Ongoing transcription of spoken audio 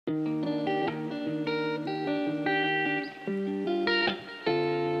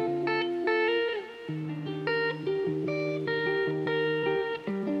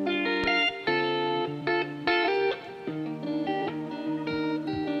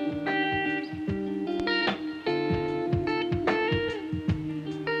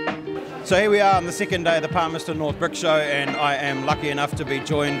So here we are on the second day of the Palmerston North Brickshow, and I am lucky enough to be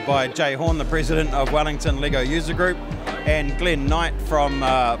joined by Jay Horn, the president of Wellington Lego User Group, and Glenn Knight from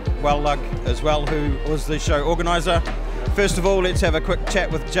Wellug as well, who was the show organiser. First of all, let's have a quick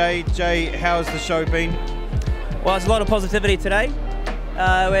chat with Jay. Jay, how's the show been? Well, it's a lot of positivity today.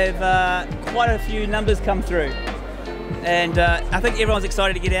 We've quite a few numbers come through, and I think everyone's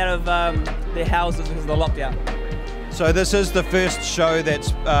excited to get out of their houses because of the lockdown. So this is the first show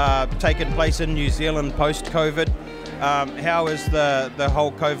that's taken place in New Zealand post-COVID. How has the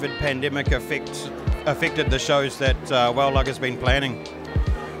whole COVID pandemic affected the shows that Wellug has been planning?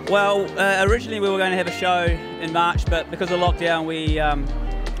 Well, originally we were going to have a show in March, but because of lockdown we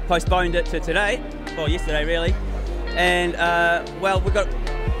postponed it to today, or yesterday really. And well, there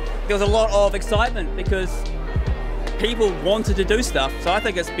was a lot of excitement because people wanted to do stuff, so I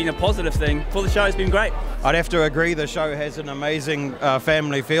think it's been a positive thing for the show. It's been great. I'd have to agree, the show has an amazing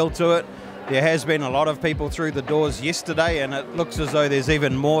family feel to it. There has been a lot of people through the doors yesterday, and it looks as though there's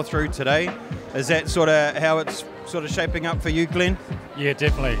even more through today. Is that sort of how it's sort of shaping up for you, Glenn? Yeah,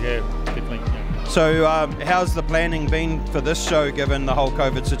 definitely. Yeah. So how's the planning been for this show given the whole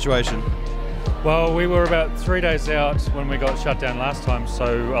COVID situation? Well, we were about 3 days out when we got shut down last time, so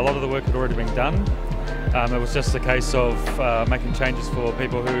a lot of the work had already been done. It was just a case of making changes for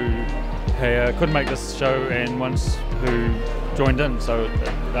people who couldn't make this show and ones who joined in. So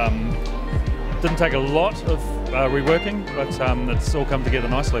it didn't take a lot of reworking, but it's all come together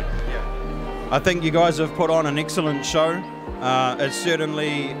nicely. Yeah. I think you guys have put on an excellent show. It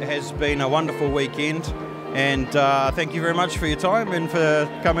certainly has been a wonderful weekend, and thank you very much for your time and for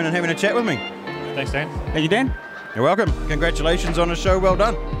coming and having a chat with me. Thanks, Dan. Thank you, Dan. You're welcome. Congratulations on the show. Well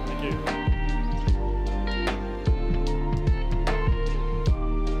done. Thank you.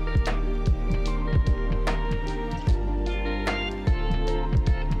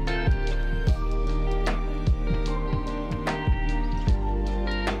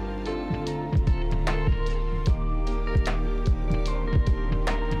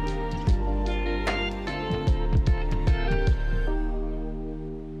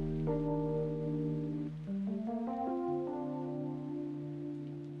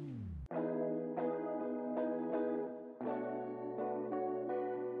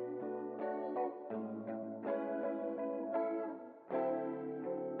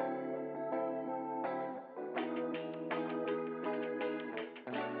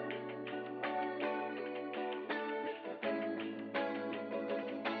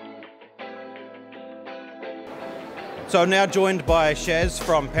 So now joined by Shaz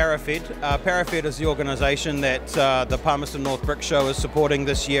from Parafed. Parafed is the organisation that the Palmerston North Brickshow is supporting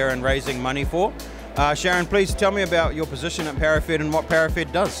this year and raising money for. Sharon, please tell me about your position at Parafed and what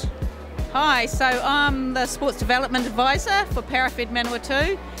Parafed does. Hi, so I'm the Sports Development Advisor for Parafed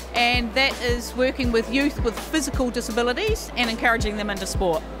Manawatu, and that is working with youth with physical disabilities and encouraging them into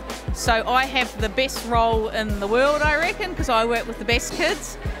sport. So I have the best role in the world, I reckon, because I work with the best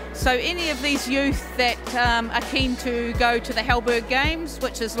kids. So any of these youth that are keen to go to the Halberg Games,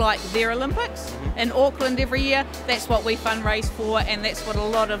 which is like their Olympics in Auckland every year, that's what we fundraise for, and that's what a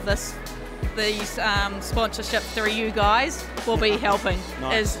lot of these sponsorships through you guys will be helping.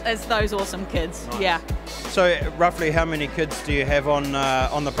 Nice. is those awesome kids. Nice. Yeah. So roughly how many kids do you have on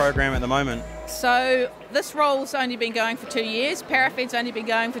the program at the moment? So this role's only been going for 2 years. Parafed's only been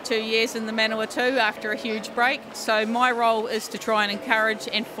going for 2 years in the Manawatu after a huge break. So my role is to try and encourage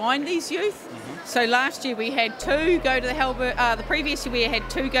and find these youth. So last year we had 2 go to the Halberg, the previous year we had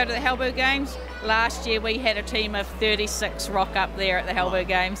 2 go to the Halberg Games. Last year we had a team of 36 rock up there at the Halberg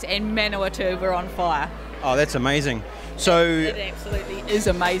Games, and Manawatu were on fire. Oh, that's amazing. So it absolutely is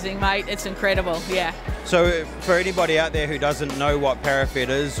amazing, mate. It's incredible, yeah. So for anybody out there who doesn't know what Parafed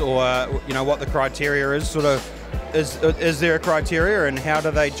is, or you know what the criteria is, sort of, is there a criteria, and how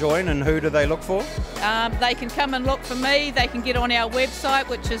do they join, and who do they look for? They can come and look for me. They can get on our website,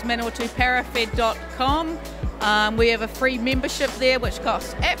 which is manawatuparafed.com. We have a free membership there, which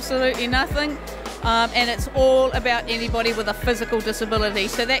costs absolutely nothing. And it's all about anybody with a physical disability.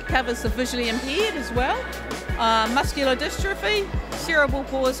 So that covers the visually impaired as well, muscular dystrophy, cerebral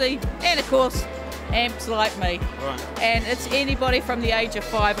palsy, and of course, amps like me. Right. And it's anybody from the age of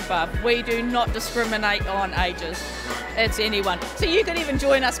 5 above. We do not discriminate on ages. It's anyone. So you can even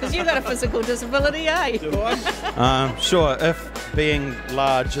join us because you've got a physical disability, eh? Do I? Sure, if being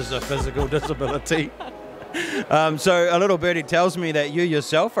large is a physical disability. So a little birdie tells me that you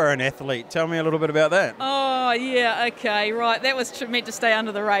yourself are an athlete. Tell me a little bit about that. Oh, yeah, okay, right. That was meant to stay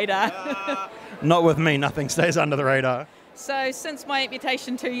under the radar. Not with me, nothing stays under the radar. So since my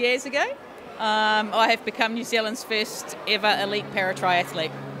amputation 2 years ago, I have become New Zealand's first ever elite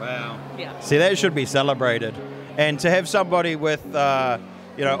para-triathlete. Wow. Yeah. See, that should be celebrated. And to have somebody with,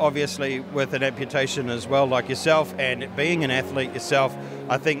 obviously with an amputation as well, like yourself, and being an athlete yourself,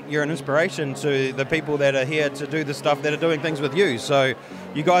 I think you're an inspiration to the people that are here to do the stuff that are doing things with you. So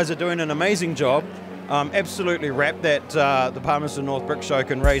you guys are doing an amazing job. Absolutely wrapped that the Palmerston North Brickshow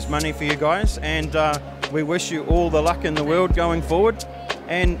can raise money for you guys, and we wish you all the luck in the world going forward,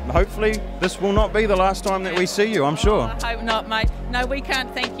 and hopefully this will not be the last time that we see you, I'm sure. I hope not, mate. No, we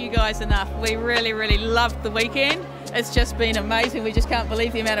can't thank you guys enough. We really, really loved the weekend. It's just been amazing. We just can't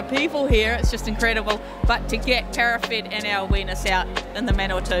believe the amount of people here. It's just incredible. But to get ParaFed and our awareness out in the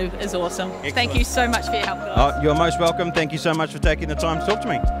Manawatu is awesome. Excellent. Thank you so much for your help, guys. You're most welcome. Thank you so much for taking the time to talk to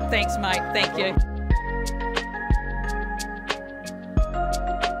me. Thanks, mate. Thank you.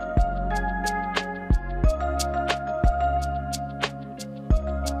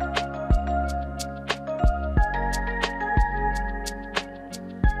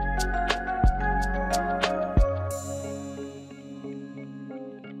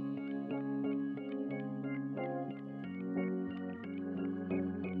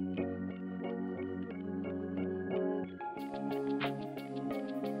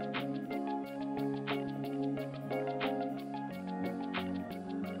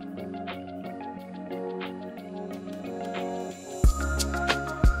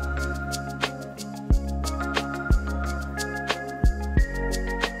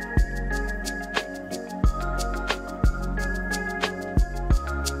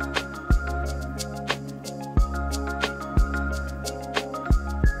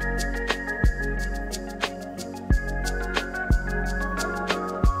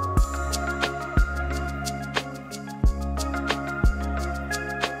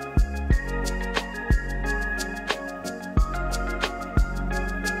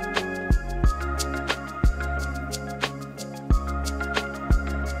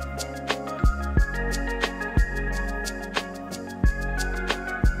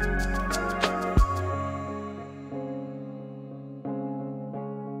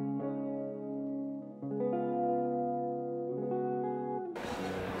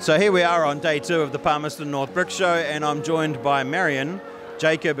 So here we are on day 2 of the Palmerston North Brickshow, and I'm joined by Marion,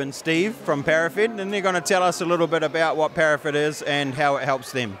 Jacob and Steve from ParaFed, and they're going to tell us a little bit about what ParaFed is and how it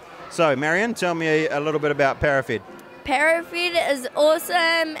helps them. So Marion, tell me a little bit about ParaFed. ParaFed is awesome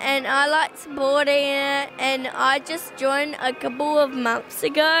and I like supporting it, and I just joined a couple of months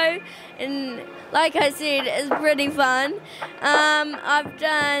ago, and like I said, it's pretty fun. I've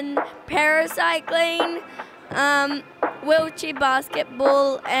done paracycling, wheelchair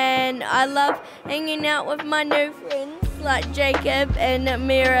basketball, and I love hanging out with my new friends like Jacob and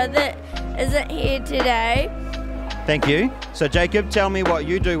Mira that isn't here today. Thank you. So Jacob, tell me what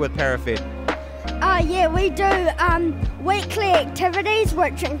you do with ParaFed. Yeah, we do weekly activities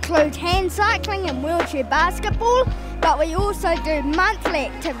which include hand cycling and wheelchair basketball, but we also do monthly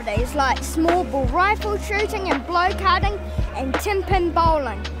activities like small ball rifle shooting and blow cutting and tin pin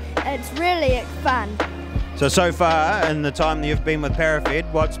bowling. It's really fun. So far in the time that you've been with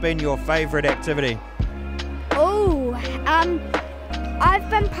ParaFed, what's been your favourite activity? Oh, I've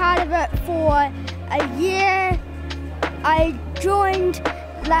been part of it for a year. I joined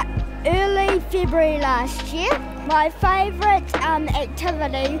early February last year. My favourite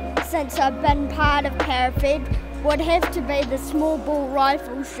activity since I've been part of ParaFed would have to be the small ball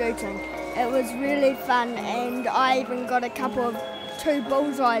rifle shooting. It was really fun, and I even got a couple of 2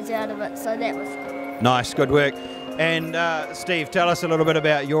 bullseyes out of it, so that was good. Nice, good work. And Steve, tell us a little bit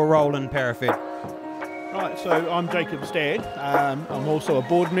about your role in ParaFed. Right, so I'm Jacob's dad. I'm also a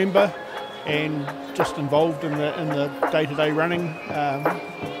board member and just involved in the day-to-day running,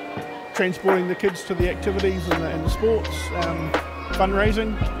 transporting the kids to the activities and the sports,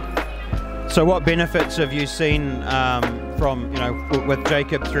 fundraising. So what benefits have you seen from, with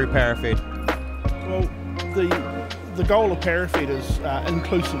Jacob through ParaFed? Well, the goal of ParaFed is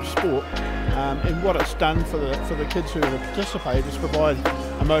inclusive sport, and what it's done for the kids who participate is provide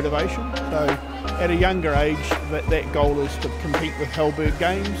a motivation. So at a younger age, that goal is to compete with Hellberg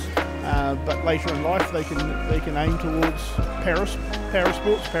Games, but later in life they can aim towards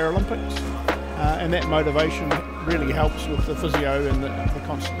parasports, Paralympics, and that motivation really helps with the physio and the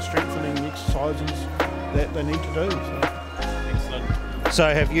constant strengthening exercises that they need to do. So. Excellent.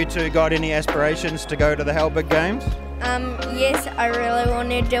 So have you two got any aspirations to go to the Hellberg Games? Yes, I really want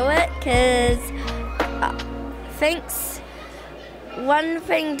to do it because one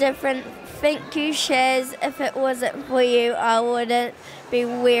thing different. Thank you, Shaz. If it wasn't for you, I wouldn't be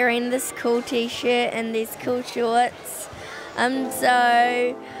wearing this cool t-shirt and these cool shorts.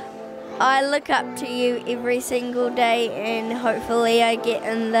 So I look up to you every single day, and hopefully I get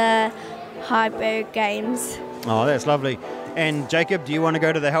in the Highburg Games. Oh, that's lovely. And Jacob, do you want to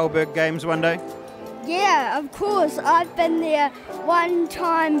go to the Halberg Games one day? Yeah, of course. I've been there one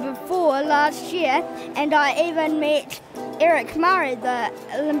time before last year, and I even met Eric Murray, the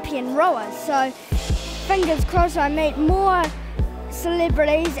Olympian rower. So fingers crossed I meet more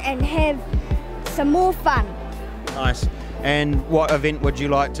celebrities and have some more fun. Nice. And what event would you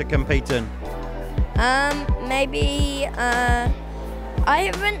like to compete in? Maybe,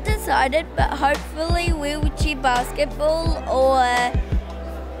 I haven't decided, but hopefully wheelchair basketball or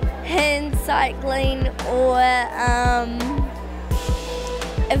hand cycling, or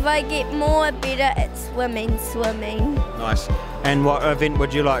if I get more better at swimming. Nice. And what event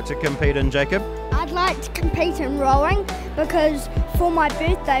would you like to compete in, Jacob? I'd like to compete in rowing because for my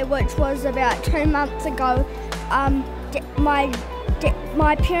birthday, which was about 2 months ago,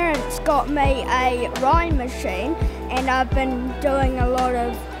 my parents got me a rowing machine, and I've been doing a lot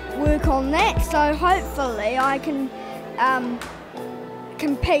of work on that, so hopefully I can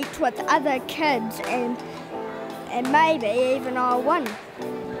compete with other kids and maybe even I'll win.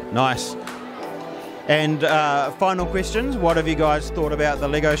 Nice. And final questions, what have you guys thought about the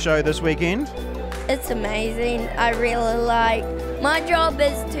Lego show this weekend? It's amazing. I really like. My job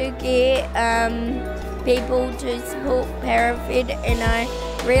is to get people to support Parafed, and I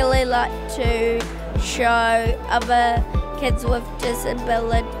really like to show other kids with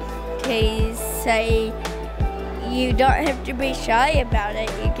disabilities, say you don't have to be shy about it,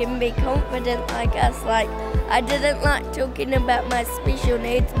 you can be confident like us. Like, I didn't like talking about my special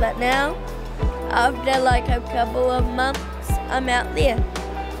needs, but now, after like a couple of months, I'm out there.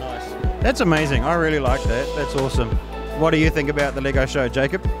 Nice. That's amazing. I really like that. That's awesome. What do you think about the Lego show,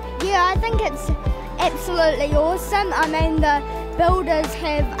 Jacob? Yeah, I think it's absolutely awesome. I mean, the builders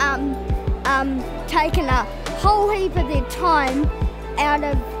have taken a whole heap of their time out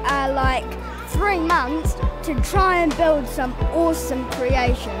of like 3 months to try and build some awesome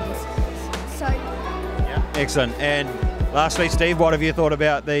creations. So, yeah. Excellent. And lastly, Steve, what have you thought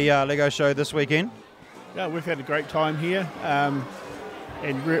about the Lego show this weekend? Yeah, we've had a great time here, and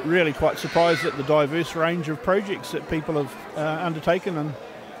really quite surprised at the diverse range of projects that people have undertaken, and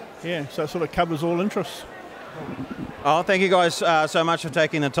yeah, so it sort of covers all interests. Oh, thank you guys so much for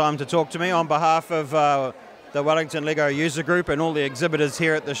taking the time to talk to me. On behalf of the Wellington Lego User Group and all the exhibitors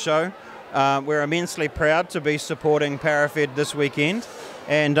here at the show, we're immensely proud to be supporting Parafed this weekend,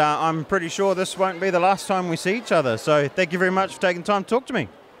 and I'm pretty sure this won't be the last time we see each other. So thank you very much for taking time to talk to me.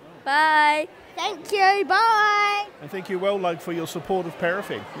 Bye. thank you, bye. And thank you, Wellug, for your support of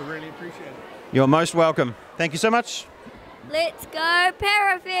Parafed. We really appreciate it. You're most welcome. Thank you so much. Let's go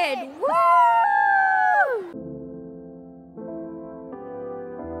Parafed. Woo!